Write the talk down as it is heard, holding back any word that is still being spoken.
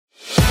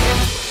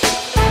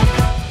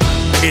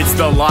It's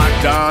the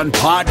Locked On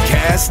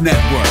Podcast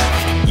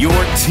Network, your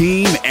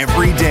team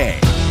every day.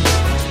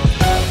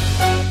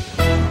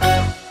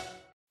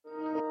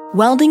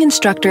 Welding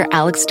instructor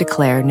Alex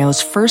DeClaire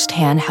knows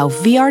firsthand how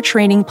VR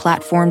training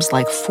platforms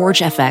like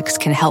ForgeFX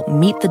can help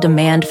meet the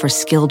demand for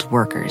skilled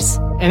workers.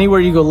 Anywhere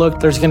you go look,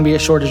 there's going to be a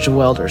shortage of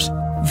welders.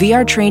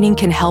 VR training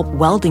can help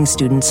welding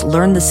students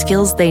learn the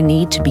skills they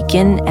need to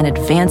begin and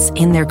advance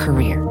in their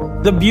career.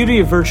 The beauty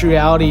of virtual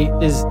reality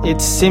is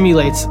it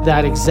simulates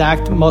that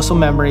exact muscle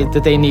memory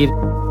that they need.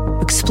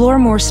 Explore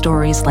more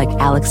stories like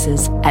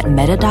Alex's at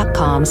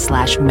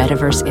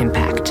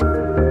meta.com/metaverseimpact.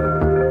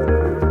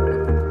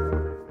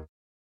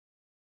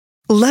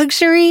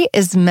 Luxury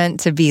is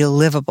meant to be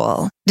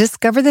livable.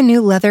 Discover the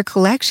new leather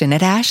collection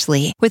at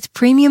Ashley with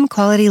premium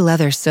quality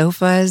leather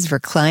sofas,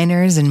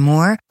 recliners, and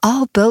more,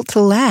 all built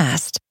to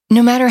last.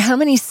 No matter how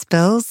many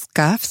spills,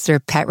 scuffs, or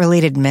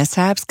pet-related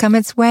mishaps come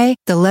its way,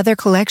 the leather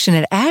collection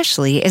at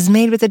Ashley is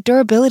made with the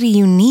durability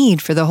you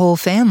need for the whole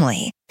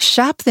family.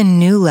 Shop the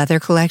new leather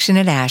collection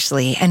at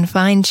Ashley and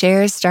find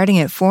chairs starting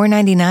at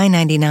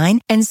 $499.99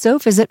 and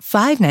sofas at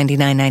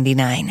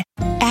 $599.99.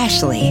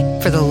 Ashley,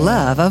 for the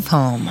love of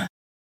home.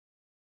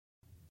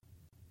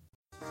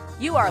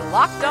 You are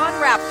Locked On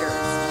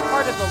Raptors,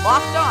 part of the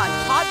Locked On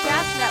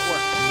Podcast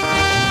Network.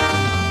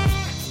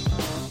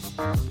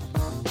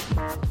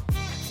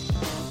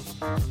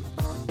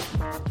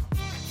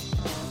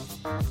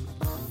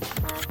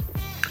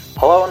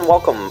 Hello and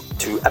welcome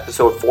to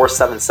episode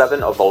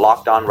 477 of the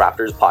Locked On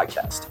Raptors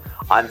podcast.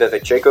 I'm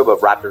Vivek Jacob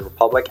of Raptors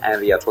Republic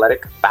and The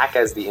Athletic, back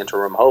as the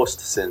interim host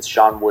since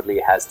Sean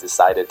Woodley has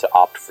decided to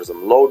opt for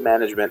some load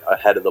management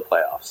ahead of the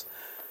playoffs.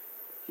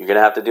 You're going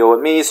to have to deal with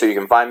me, so you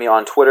can find me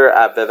on Twitter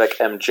at Vivek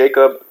M.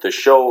 Jacob. The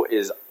show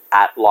is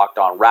at Locked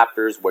On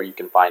Raptors, where you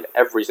can find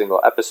every single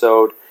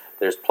episode.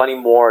 There's plenty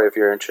more if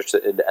you're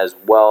interested as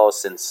well,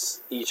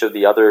 since each of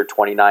the other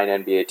 29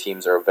 NBA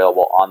teams are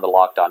available on the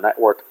Locked On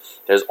Network.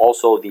 There's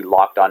also the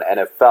Locked On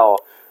NFL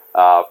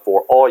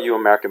for all you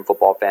American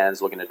football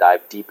fans looking to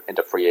dive deep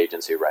into free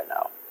agency right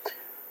now.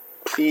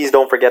 Please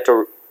don't forget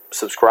to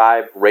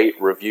subscribe, rate,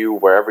 review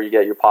wherever you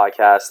get your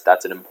podcasts.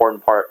 That's an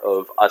important part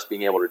of us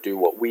being able to do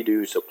what we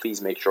do, so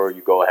please make sure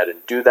you go ahead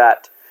and do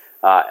that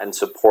and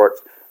support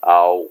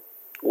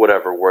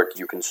whatever work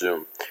you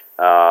consume.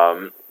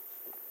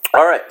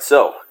 All right,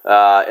 so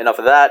enough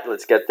of that.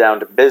 Let's get down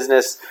to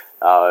business.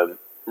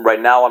 Right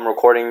now I'm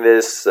recording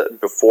this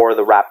before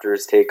the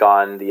Raptors take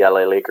on the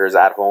LA Lakers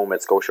at home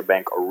at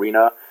Scotiabank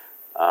Arena.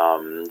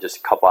 Just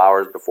a couple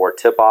hours before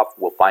tip-off.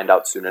 We'll find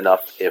out soon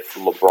enough if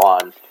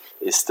LeBron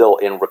is still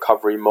in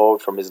recovery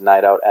mode from his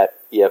night out at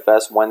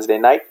EFS Wednesday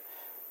night.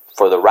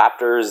 For the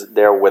Raptors,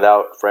 they're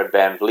without Fred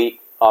VanVleet,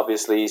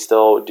 obviously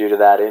still due to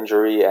that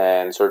injury,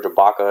 and Serge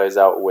Ibaka is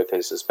out with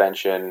his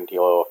suspension.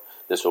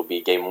 This will be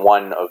game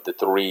one of the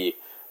three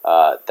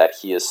that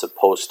he is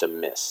supposed to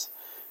miss.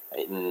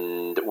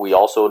 And we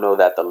also know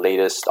that the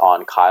latest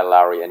on Kyle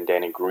Lowry and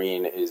Danny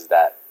Green is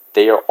that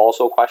they are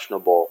also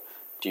questionable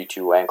due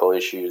to ankle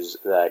issues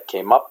that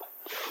came up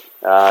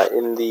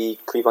in the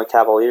Cleveland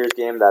Cavaliers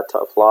game, that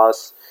tough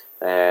loss.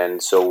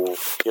 And so,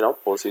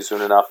 we'll see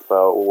soon enough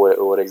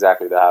what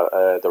exactly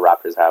the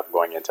Raptors have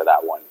going into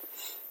that one.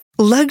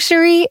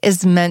 Luxury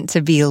is meant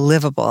to be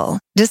livable.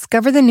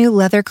 Discover the new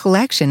leather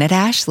collection at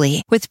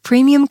Ashley with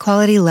premium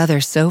quality leather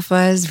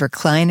sofas,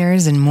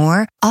 recliners, and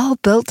more, all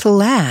built to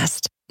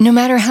last. No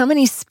matter how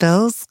many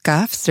spills,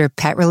 scuffs, or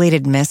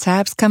pet-related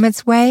mishaps come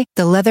its way,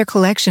 the leather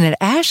collection at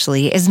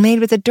Ashley is made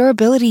with the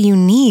durability you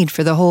need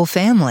for the whole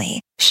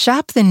family.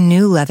 Shop the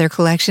new leather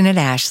collection at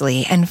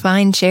Ashley and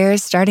find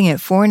chairs starting at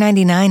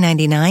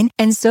 $499.99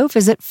 and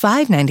sofas at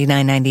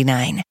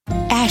 $599.99.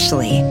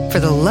 Ashley, for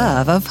the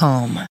love of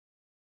home.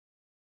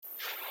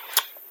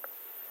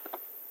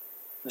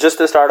 Just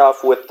to start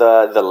off with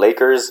the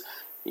Lakers,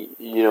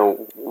 we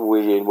know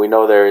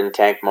they're in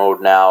tank mode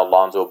now.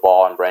 Lonzo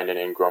Ball and Brandon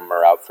Ingram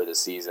are out for the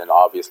season.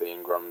 Obviously,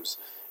 Ingram's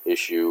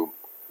issue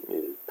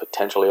is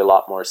potentially a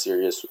lot more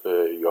serious.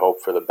 You hope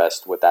for the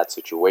best with that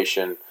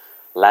situation.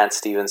 Lance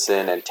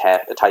Stevenson and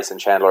Tyson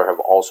Chandler have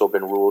also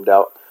been ruled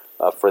out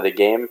for the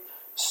game.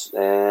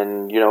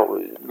 And,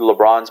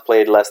 LeBron's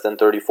played less than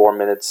 34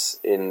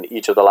 minutes in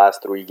each of the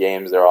last three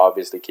games. They're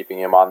obviously keeping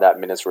him on that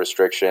minutes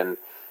restriction.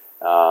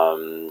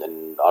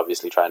 And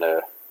obviously trying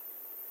to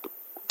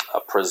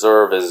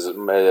preserve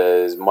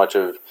as much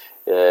of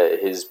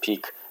his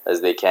peak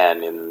as they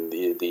can in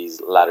these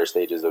latter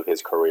stages of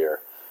his career.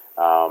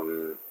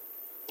 Kind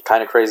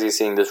of crazy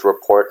seeing this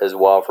report as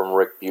well from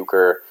Rick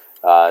Bucher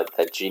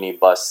that Jeannie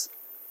Buss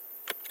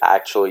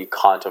actually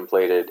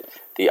contemplated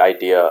the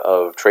idea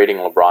of trading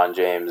LeBron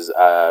James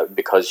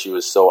because she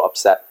was so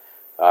upset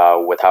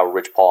with how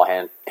Rich Paul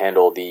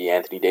handled the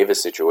Anthony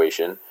Davis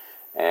situation.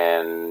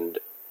 And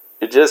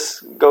it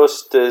just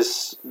goes to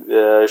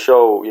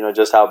show,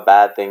 just how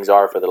bad things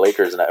are for the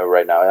Lakers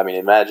right now. I mean,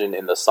 imagine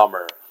in the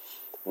summer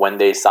when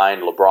they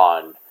signed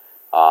LeBron,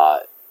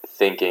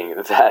 thinking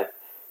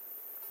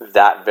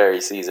that very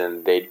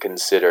season they'd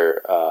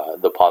consider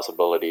the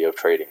possibility of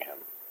trading him.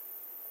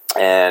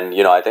 And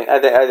I think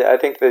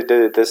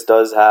that this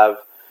does have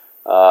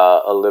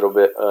a little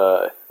bit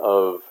of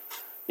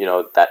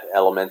that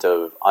element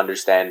of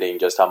understanding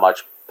just how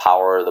much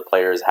power the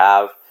players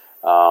have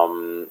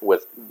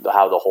with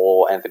how the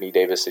whole Anthony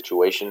Davis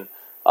situation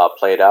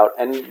played out,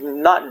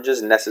 and not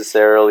just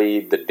necessarily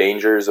the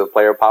dangers of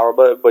player power,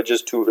 but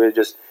just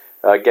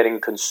getting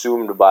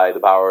consumed by the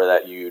power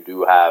that you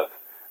do have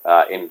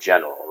in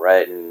general,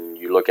 right? And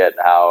you look at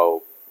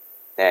how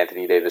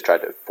Anthony Davis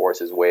tried to force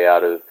his way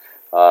out of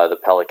the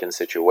Pelican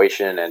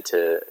situation and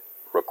to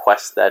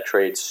request that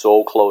trade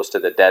so close to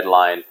the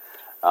deadline.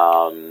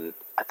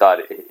 I thought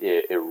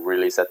it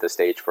really set the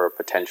stage for a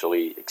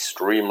potentially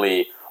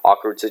extremely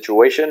awkward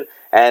situation,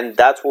 and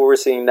that's what we're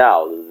seeing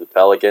now. The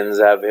Pelicans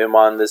have him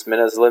on this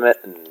minutes limit,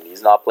 and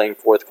he's not playing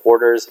fourth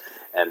quarters,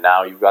 and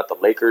now you've got the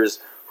Lakers,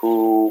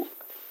 who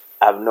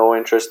have no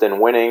interest in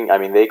winning. I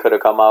mean, they could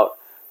have come out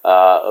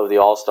of the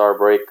All-Star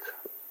break,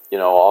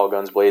 all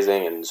guns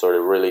blazing and sort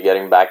of really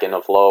getting back in the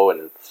flow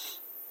and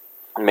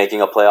making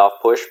a playoff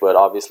push, but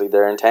obviously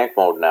they're in tank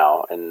mode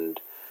now,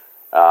 and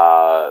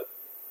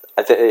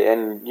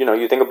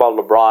you think about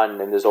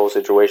LeBron in this whole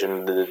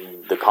situation,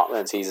 the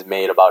comments he's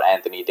made about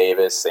Anthony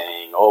Davis,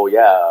 saying, "Oh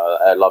yeah,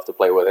 I'd love to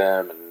play with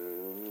him,"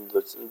 and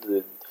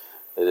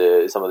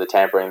some of the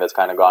tampering that's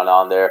kind of gone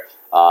on there,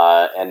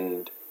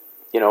 and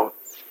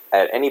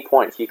at any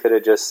point he could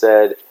have just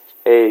said,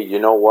 "Hey, you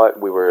know what?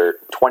 We were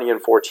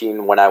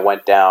 20-14 when I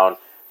went down.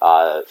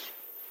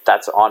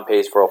 That's on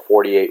pace for a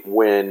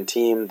 48-win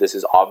team. This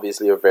is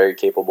obviously a very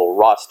capable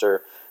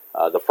roster.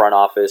 The front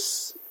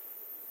office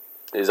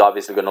is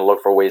obviously going to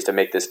look for ways to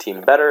make this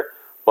team better,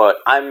 but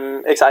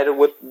I'm excited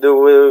with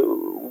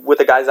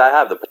the guys I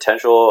have, the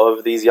potential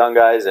of these young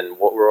guys and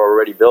what we're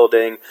already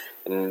building."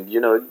 And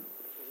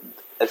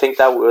I think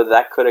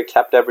that could have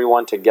kept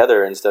everyone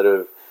together instead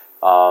of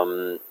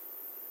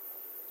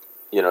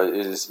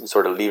is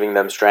sort of leaving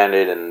them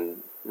stranded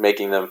and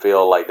making them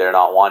feel like they're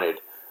not wanted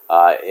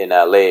in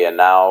LA. And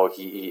now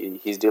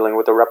he's dealing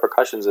with the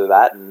repercussions of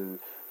that, and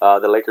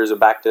the Lakers are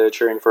back to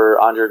cheering for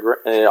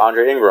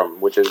Andre Ingram,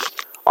 which is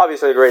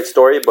obviously a great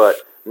story, but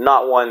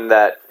not one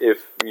that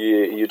if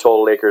you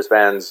told Lakers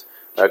fans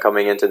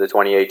coming into the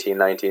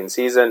 2018-19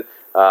 season,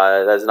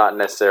 that's not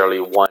necessarily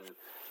one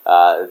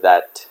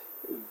that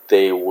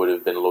they would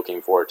have been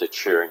looking forward to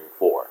cheering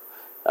for.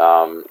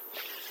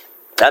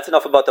 That's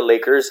enough about the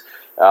Lakers.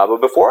 But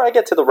before I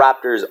get to the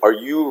Raptors, are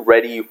you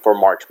ready for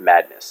March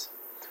Madness?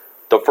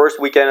 The first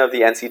weekend of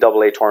the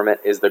NCAA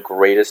tournament is the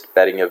greatest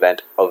betting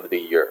event of the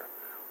year.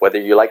 Whether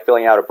you like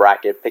filling out a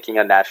bracket, picking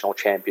a national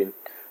champion,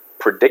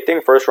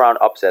 predicting first-round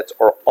upsets,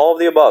 or all of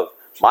the above,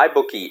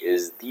 MyBookie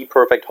is the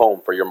perfect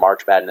home for your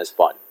March Madness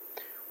fun.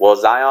 Will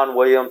Zion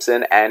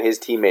Williamson and his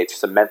teammates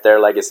cement their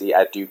legacy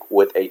at Duke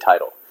with a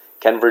title?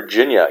 Can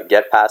Virginia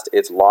get past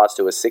its loss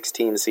to a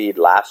 16 seed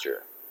last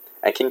year?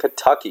 And can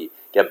Kentucky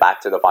get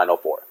back to the Final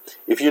Four?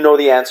 If you know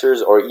the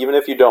answers, or even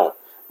if you don't,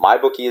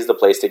 MyBookie is the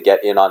place to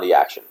get in on the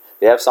action.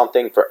 They have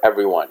something for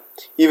everyone,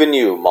 even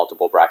you,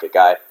 multiple bracket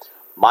guy.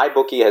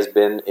 MyBookie has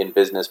been in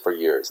business for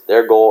years.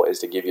 Their goal is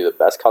to give you the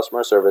best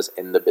customer service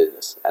in the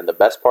business. And the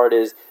best part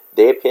is,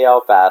 they pay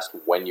out fast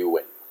when you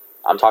win.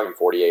 I'm talking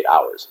 48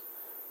 hours.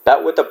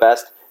 Bet with the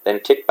best, then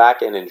kick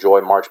back and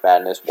enjoy March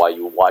Madness while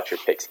you watch your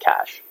picks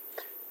cash.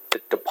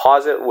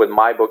 Deposit with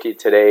MyBookie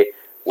today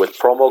with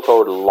promo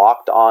code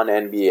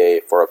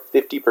LOCKEDONNBA for a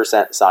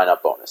 50%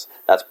 sign-up bonus.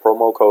 That's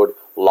promo code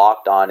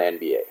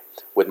LOCKEDONNBA.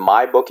 With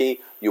MyBookie,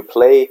 you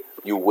play,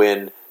 you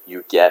win,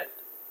 you get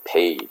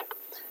paid.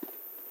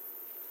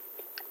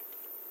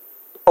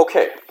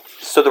 Okay,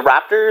 so the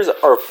Raptors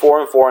are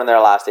 4-4 in their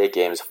last 8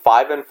 games,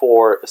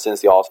 5-4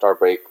 since the All-Star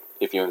break,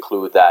 if you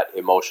include that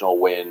emotional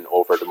win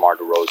over DeMar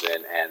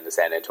DeRozan and the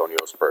San Antonio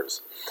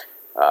Spurs.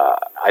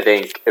 I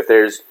think if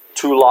there's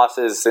 2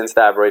 losses since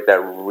that break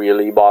that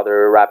really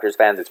bother Raptors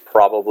fans, it's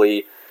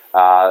probably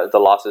the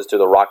losses to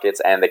the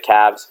Rockets and the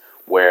Cavs,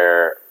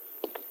 where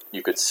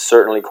you could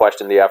certainly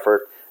question the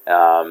effort.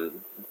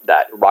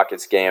 That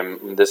Rockets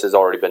game, this has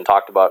already been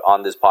talked about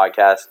on this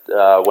podcast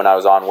when I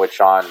was on with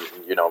Sean.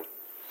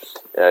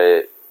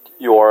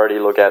 You already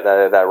look at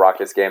that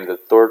Rockets game, the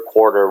third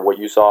quarter, what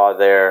you saw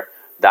there,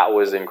 that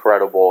was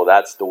incredible.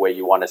 That's the way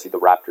you want to see the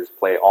Raptors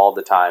play all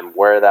the time.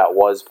 Where that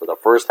was for the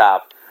first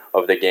half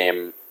of the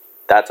game,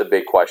 that's a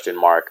big question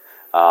mark.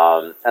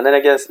 And then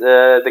against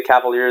the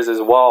Cavaliers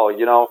as well,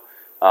 you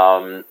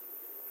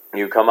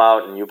come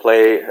out and you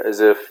play as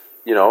if,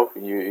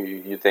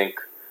 you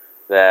think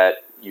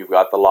that you've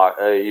got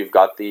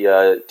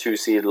the 2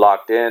 seed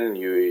locked in.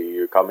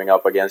 You're coming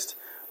up against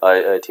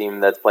a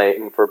team that's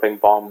playing for ping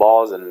pong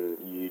balls, and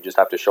you just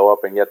have to show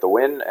up and get the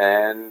win.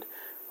 And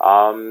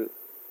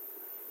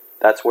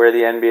that's where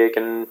the NBA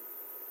can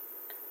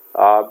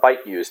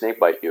snake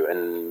bite you,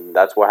 and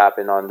that's what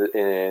happened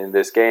in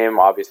this game.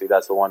 Obviously,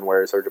 that's the one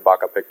where Serge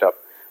Ibaka picked up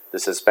the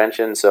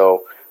suspension.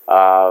 So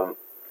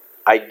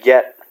I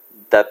get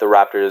that the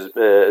Raptors,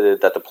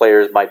 that the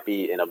players might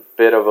be in a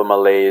bit of a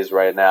malaise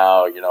right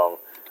now.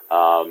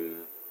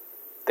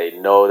 They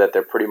know that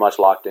they're pretty much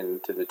locked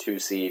into the 2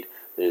 seed.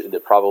 They're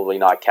probably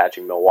not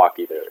catching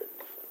Milwaukee. They're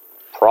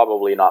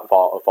probably not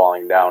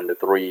falling down to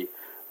 3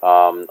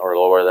 or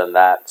lower than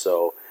that.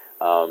 So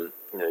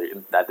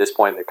at this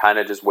point, they're kind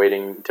of just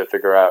waiting to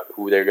figure out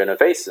who they're going to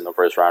face in the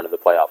first round of the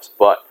playoffs.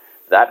 But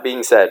that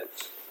being said,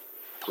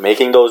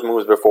 making those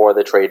moves before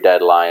the trade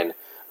deadline,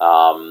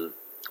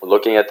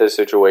 looking at this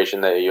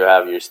situation that you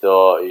have, you're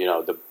still,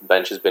 the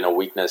bench has been a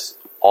weakness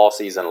all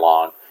season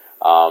long.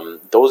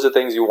 Those are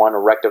things you want to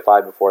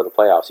rectify before the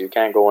playoffs. You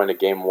can't go into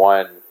game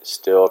one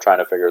still trying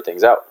to figure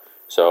things out.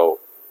 So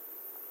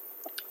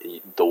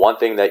the one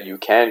thing that you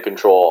can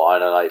control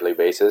on a nightly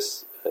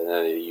basis,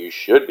 you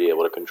should be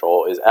able to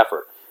control, is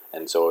effort.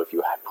 And so if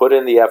you put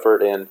in the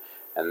effort in,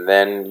 and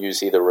then you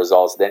see the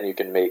results, then you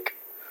can make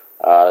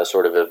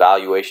sort of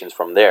evaluations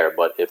from there.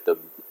 But if the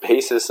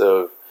basis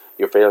of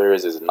your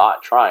failures is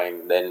not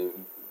trying, then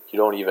you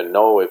don't even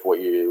know if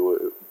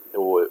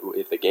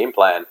the game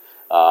plan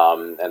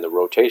and the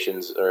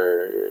rotations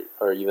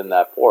are even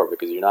that poor,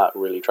 because you're not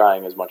really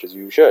trying as much as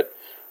you should.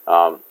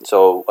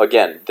 So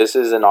again, this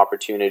is an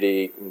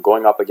opportunity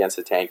going up against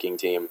a tanking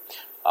team.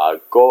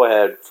 Go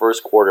ahead,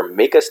 first quarter,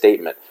 make a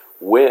statement.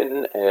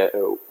 Win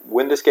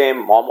this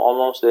game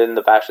almost in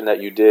the fashion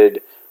that you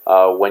did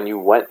when you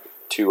went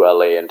to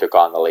LA and took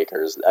on the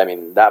Lakers. I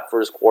mean, that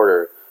first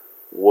quarter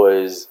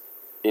was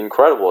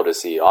incredible to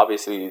see.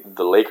 Obviously,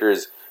 the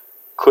Lakers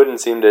couldn't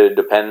seem to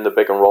depend the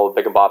pick and roll,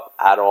 pick and pop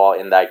at all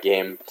in that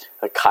game.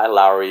 Kyle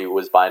Lowry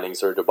was finding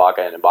Serge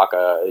Ibaka, and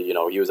Ibaka,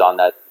 he was on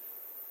that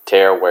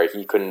tear where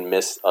he couldn't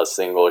miss a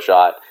single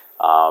shot,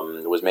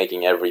 was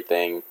making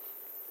everything,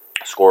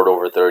 scored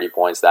over 30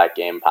 points that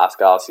game.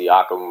 Pascal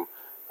Siakam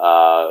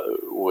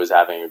was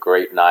having a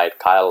great night.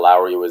 Kyle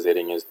Lowry was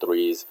hitting his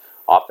threes.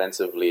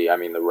 Offensively, I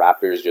mean, the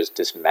Raptors just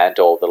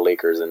dismantled the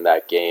Lakers in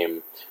that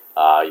game.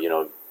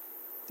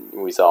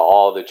 We saw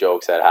all the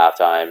jokes at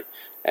halftime,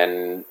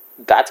 and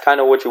that's kind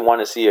of what you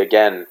want to see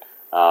again.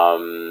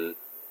 And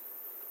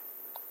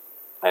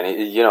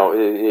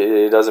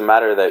it doesn't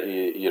matter that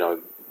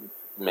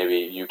maybe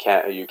you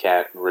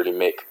can't really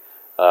make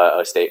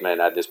a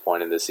statement at this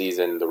point in the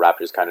season. The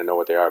Raptors kind of know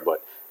what they are,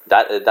 but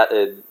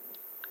that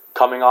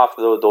coming off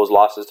those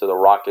losses to the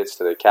Rockets,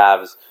 to the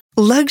Cavs.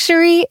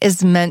 Luxury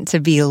is meant to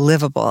be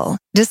livable.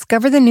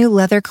 Discover the new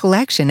leather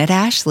collection at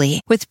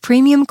Ashley with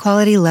premium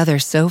quality leather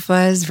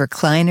sofas,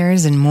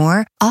 recliners, and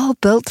more, all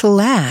built to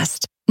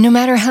last. No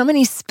matter how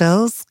many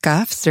spills,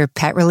 scuffs, or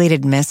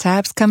pet-related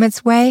mishaps come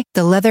its way,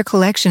 the leather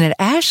collection at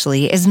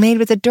Ashley is made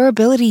with the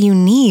durability you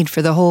need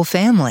for the whole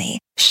family.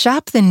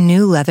 Shop the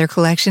new leather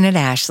collection at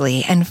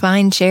Ashley and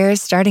find chairs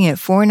starting at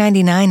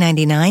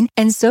 $499.99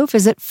 and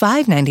sofas at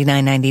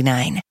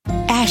 $599.99.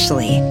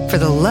 Ashley, for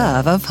the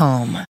love of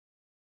home.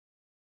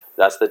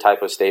 That's the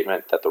type of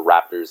statement that the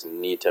Raptors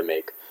need to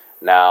make.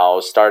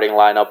 Now, starting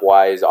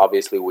lineup-wise,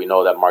 obviously we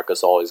know that Marc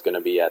Gasol is going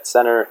to be at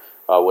center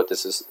with the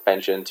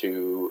suspension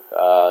to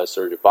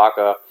Serge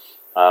Ibaka.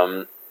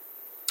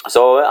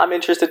 So I'm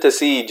interested to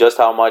see just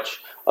how much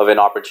of an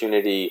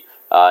opportunity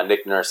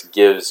Nick Nurse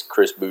gives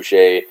Chris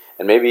Boucher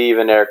and maybe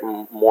even Eric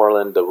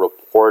Moreland, the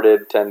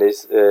reported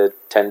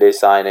 10-day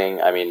signing.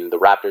 I mean, the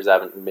Raptors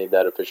haven't made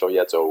that official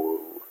yet,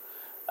 so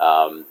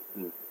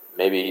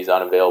maybe he's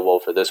unavailable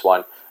for this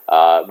one.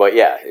 But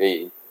yeah,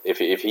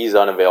 if he's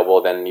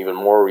unavailable, then even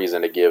more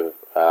reason to give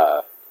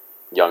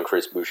young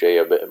Chris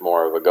Boucher a bit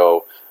more of a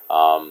go.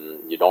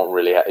 You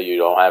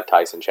don't have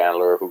Tyson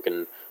Chandler, who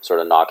can sort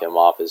of knock him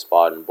off his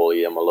spot and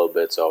bully him a little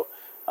bit. So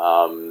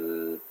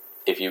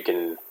if you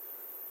can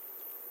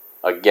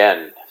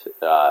again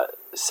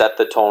set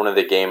the tone of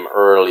the game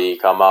early,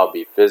 come out,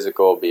 be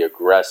physical, be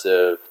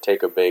aggressive,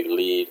 take a big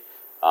lead,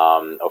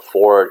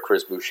 afford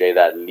Chris Boucher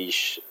that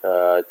leash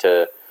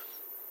to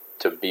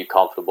be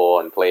comfortable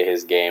and play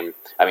his game.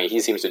 I mean, he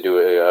seems to do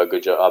a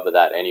good job of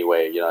that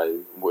anyway.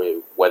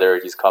 Whether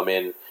he's come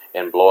in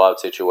blowout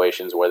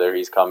situations, whether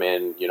he's come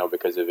in,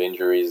 because of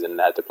injuries and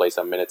had to play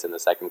some minutes in the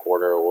second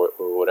quarter or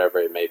whatever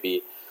it may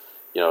be.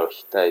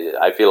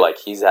 I feel like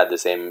he's had the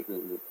same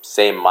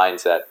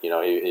mindset.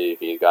 If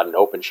he's got an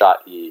open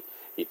shot, he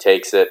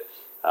takes it,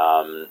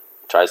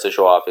 tries to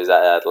show off his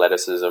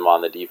athleticism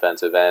on the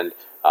defensive end,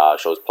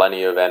 shows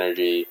plenty of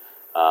energy.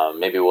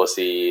 Maybe we'll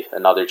see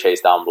another chase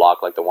down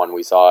block like the one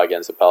we saw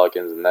against the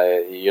Pelicans, and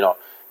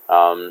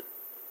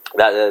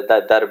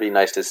that'd be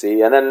nice to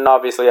see. And then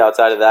obviously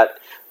outside of that,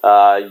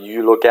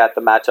 you look at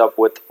the matchup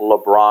with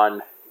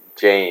LeBron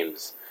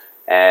James,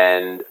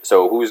 and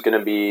so who's going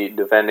to be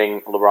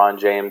defending LeBron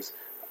James?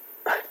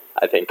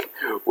 I think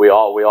we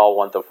all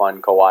want the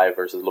fun Kawhi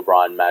versus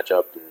LeBron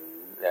matchup,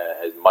 and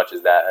as much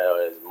of that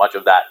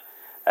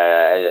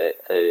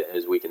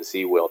as we can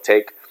see, we'll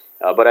take.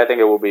 But I think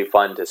it will be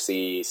fun to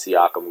see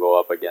Siakam go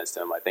up against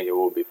him. I think it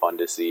will be fun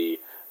to see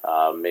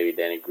maybe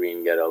Danny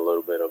Green get a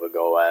little bit of a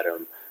go at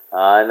him.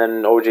 And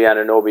then OG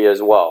Anunoby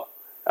as well.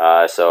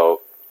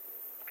 So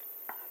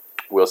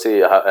we'll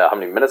see how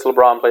many minutes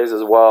LeBron plays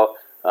as well.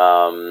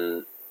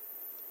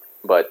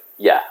 But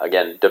yeah,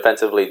 again,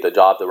 defensively, the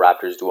job the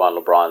Raptors do on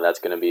LeBron, that's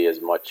going to be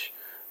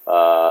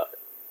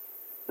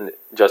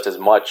just as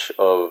much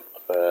of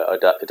a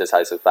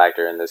decisive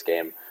factor in this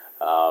game.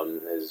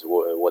 is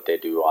what they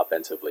do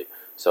offensively.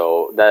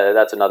 So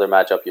that's another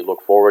matchup you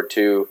look forward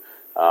to.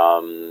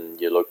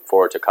 You look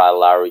forward to Kyle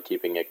Lowry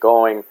keeping it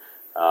going.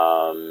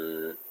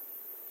 And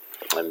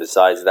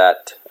besides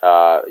that,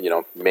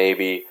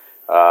 maybe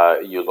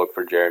you look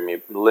for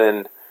Jeremy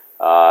Lin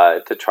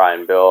to try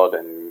and build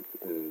and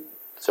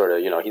sort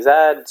of, he's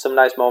had some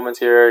nice moments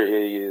here.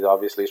 He's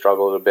obviously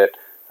struggled a bit.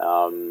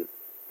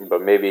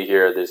 But maybe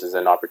here this is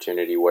an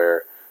opportunity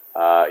where,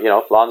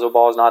 Lonzo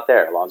Ball is not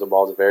there. Lonzo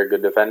Ball is a very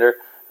good defender.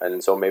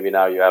 And so maybe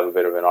now you have a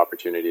bit of an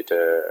opportunity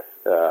to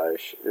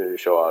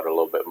show out a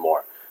little bit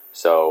more.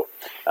 So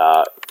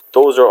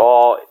those are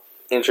all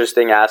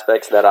interesting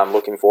aspects that I'm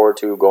looking forward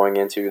to going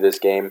into this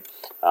game.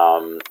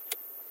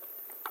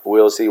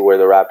 We'll see where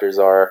the Raptors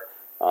are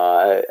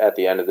at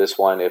the end of this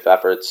one, if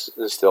efforts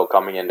is still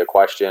coming into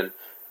question.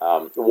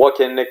 What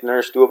can Nick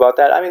Nurse do about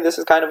that? I mean, this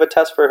is kind of a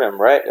test for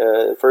him, right?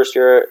 First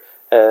year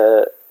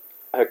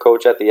head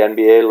coach at the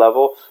NBA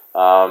level.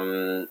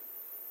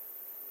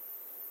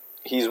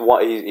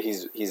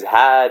 He's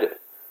had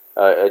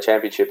a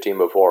championship team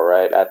before,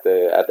 right? At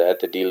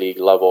the D League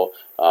level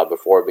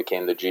before it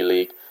became the G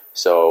League.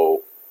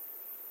 So,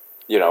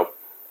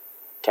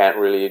 can't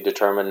really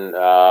determine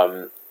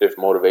if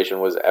motivation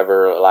was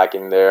ever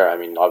lacking there. I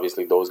mean,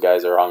 obviously those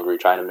guys are hungry,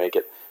 trying to make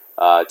it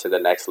to the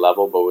next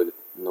level. But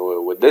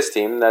with this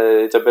team,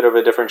 it's a bit of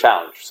a different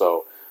challenge.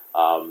 So,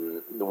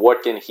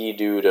 what can he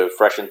do to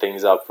freshen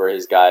things up for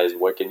his guys?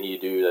 What can he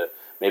do to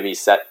maybe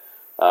set,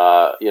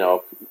 a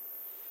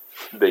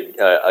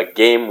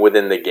game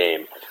within the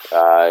game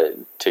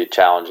to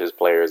challenge his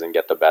players and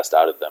get the best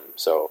out of them?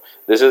 So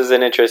this is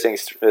an interesting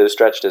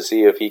stretch to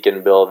see if he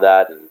can build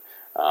that and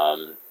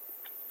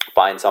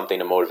find something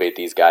to motivate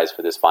these guys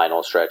for this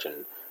final stretch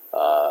and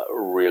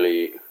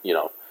really,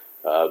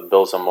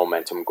 build some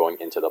momentum going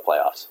into the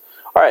playoffs.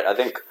 All right, I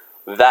think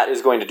that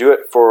is going to do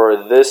it for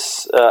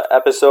this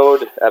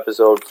episode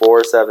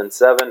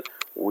 477.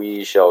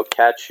 We shall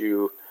catch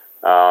you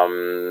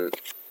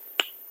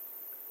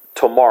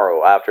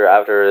tomorrow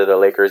after the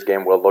Lakers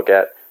game. We'll look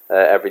at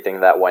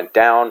everything that went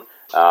down.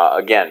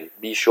 Again,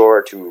 be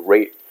sure to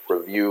rate,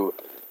 review,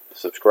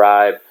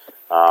 subscribe,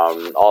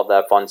 all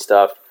that fun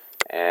stuff.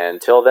 And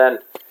until then,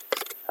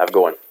 have a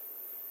good one.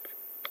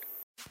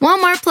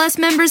 Walmart Plus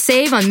members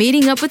save on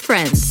meeting up with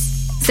friends.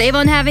 Save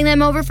on having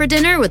them over for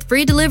dinner with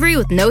free delivery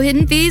with no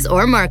hidden fees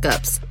or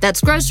markups.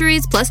 That's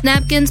groceries, plus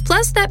napkins,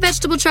 plus that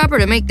vegetable chopper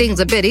to make things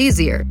a bit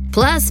easier.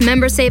 Plus,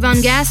 members save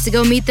on gas to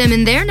go meet them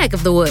in their neck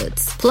of the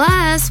woods.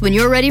 Plus, when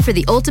you're ready for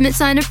the ultimate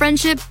sign of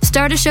friendship,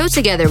 start a show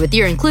together with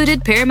your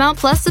included Paramount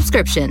Plus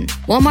subscription.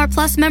 Walmart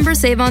Plus members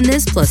save on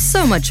this plus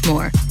so much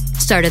more.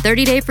 Start a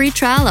 30-day free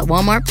trial at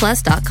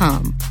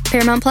walmartplus.com.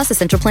 Paramount Plus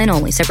Essential Plan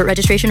only. Separate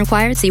registration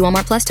required. See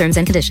Walmart Plus terms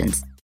and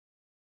conditions.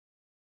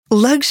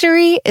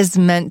 Luxury is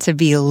meant to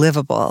be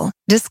livable.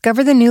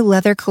 Discover the new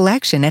leather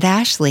collection at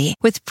Ashley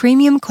with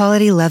premium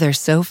quality leather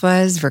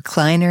sofas,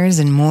 recliners,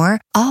 and more,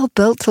 all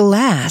built to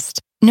last.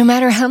 No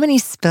matter how many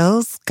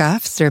spills,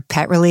 scuffs, or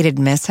pet-related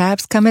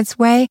mishaps come its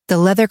way, the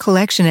leather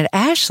collection at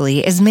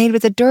Ashley is made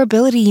with the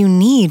durability you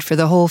need for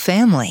the whole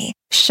family.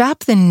 Shop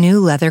the new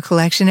leather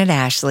collection at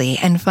Ashley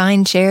and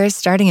find chairs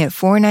starting at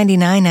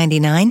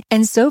 $499.99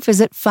 and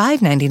sofas at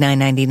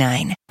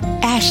 $599.99.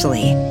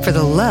 Ashley, for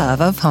the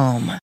love of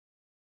home.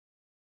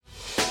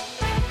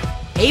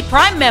 Hey,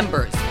 Prime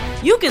members,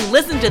 you can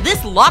listen to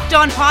this Locked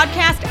On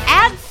podcast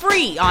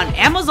ad-free on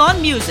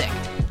Amazon Music.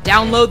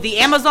 Download the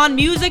Amazon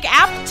Music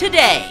app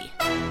today.